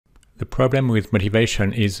The problem with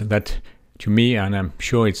motivation is that, to me, and I'm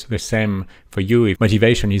sure it's the same for you, if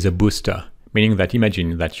motivation is a booster, meaning that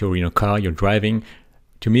imagine that you're in a car, you're driving.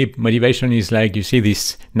 To me, motivation is like, you see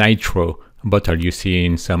this nitro bottle you see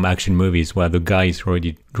in some action movies where the guy is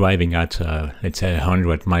already driving at, let's say,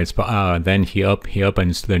 100 miles per hour. Then he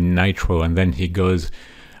opens the nitro and then he goes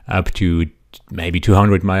up to maybe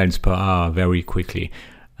 200 miles per hour very quickly.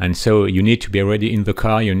 And so you need to be already in the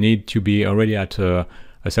car. You need to be already at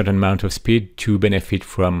a certain amount of speed to benefit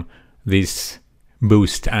from this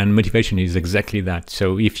boost, and motivation is exactly that.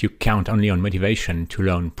 So if you count only on motivation to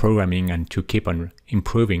learn programming and to keep on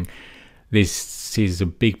improving, this is a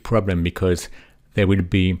big problem, because there will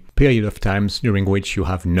be period of times during which you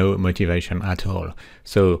have no motivation at all.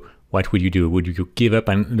 So what would you do? Would you give up?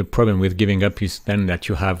 And the problem with giving up is then that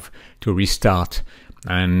you have to restart.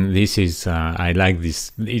 And this is, I like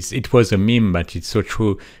this. It was a meme, but it's so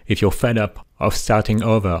true. If you're fed up of starting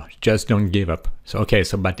over, just don't give up. So, okay,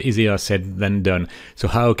 but easier said than done. So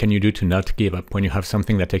how can you do to not give up when you have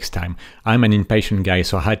something that takes time? I'm an impatient guy,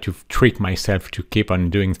 so I had to trick myself to keep on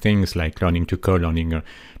doing things like learning to code, learning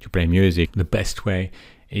to play music. The best way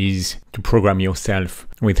is to program yourself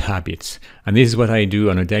with habits. And this is what I do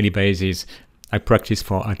on a daily basis. I practice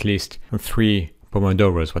for at least 3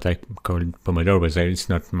 Pomodoros, what I call Pomodoros. It's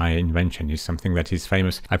not my invention, it's something that is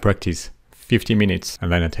famous. I practice 50 minutes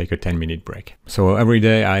and then I take a 10-minute break. So every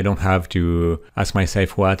day I don't have to ask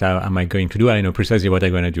myself, what am I going to do? I know precisely what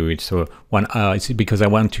I'm going to do. It's so 1 hour. It's because I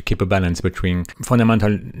want to keep a balance between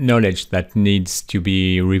fundamental knowledge that needs to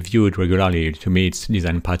be reviewed regularly. To me, it's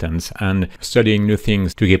design patterns, and studying new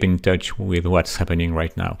things to keep in touch with what's happening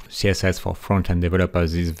right now. CSS for front-end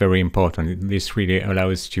developers is very important. This really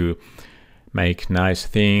allows to make nice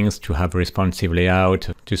things, to have responsive layout,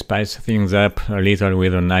 to spice things up a little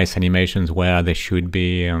with nice animations where they should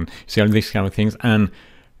be, and see all these kind of things. And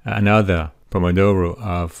another Pomodoro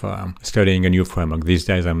of studying a new framework. These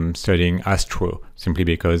days I'm studying Astro, simply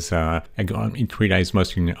because it relies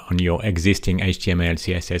mostly on your existing HTML,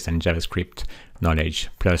 CSS and JavaScript knowledge,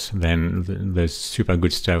 plus then the super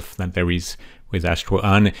good stuff that there is with Astro.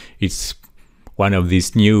 And it's one of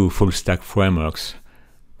these new full stack frameworks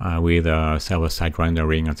with server-side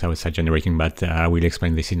rendering and server-side generating, but I will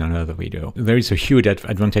explain this in another video. There is a huge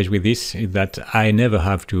advantage with this, is that I never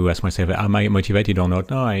have to ask myself, am I motivated or not?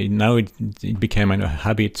 No, now it became a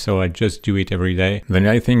habit, so I just do it every day. Then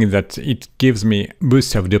I think that it gives me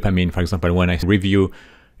boosts of dopamine. For example, when I review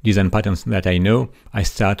design patterns that I know, I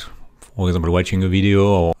start, for example, watching a video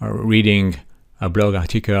or reading a blog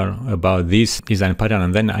article about this design pattern,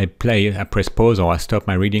 and then I press pause or I stop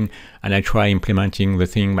my reading and I try implementing the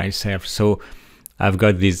thing myself. So I've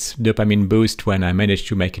got this dopamine boost when I manage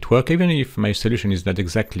to make it work, even if my solution is not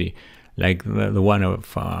exactly like the one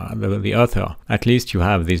of the author. At least you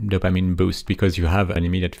have this dopamine boost because you have an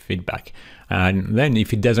immediate feedback. And then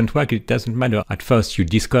if it doesn't work, it doesn't matter. At first you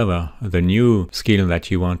discover the new skill that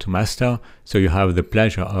you want to master, so you have the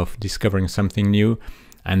pleasure of discovering something new.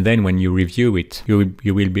 And then when you review it, you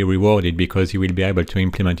will be rewarded because you will be able to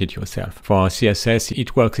implement it yourself. For CSS,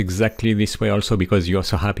 it works exactly this way also, because you're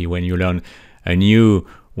so happy when you learn a new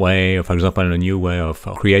way, for example, a new way of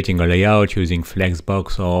creating a layout using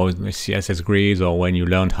Flexbox or CSS grids, or when you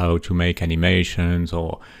learned how to make animations,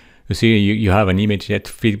 or you see, you have an immediate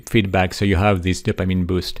feedback, so you have this dopamine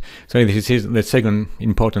boost. So this is the second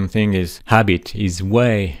important thing, is habit is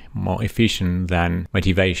way more efficient than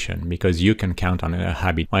motivation, because you can count on a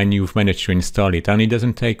habit. When you've managed to install it, and it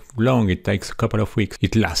doesn't take long, it takes a couple of weeks,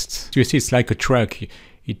 it lasts. You see, it's like a truck.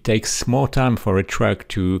 It takes more time for a truck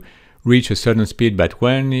to reach a certain speed, but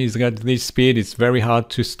when it's got this speed, it's very hard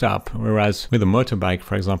to stop. Whereas with a motorbike,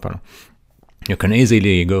 for example, you can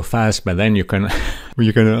easily go fast, but then you can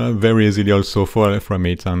very easily also fall from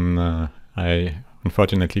it. And I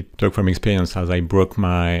unfortunately talk from experience, as I broke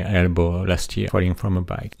my elbow last year falling from a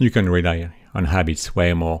bike. You can rely on habits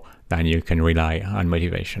way more than you can rely on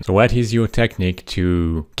motivation. So what is your technique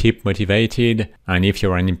to keep motivated? And if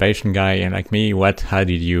you're an impatient guy like me, how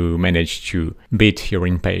did you manage to beat your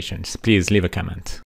impatience? Please leave a comment.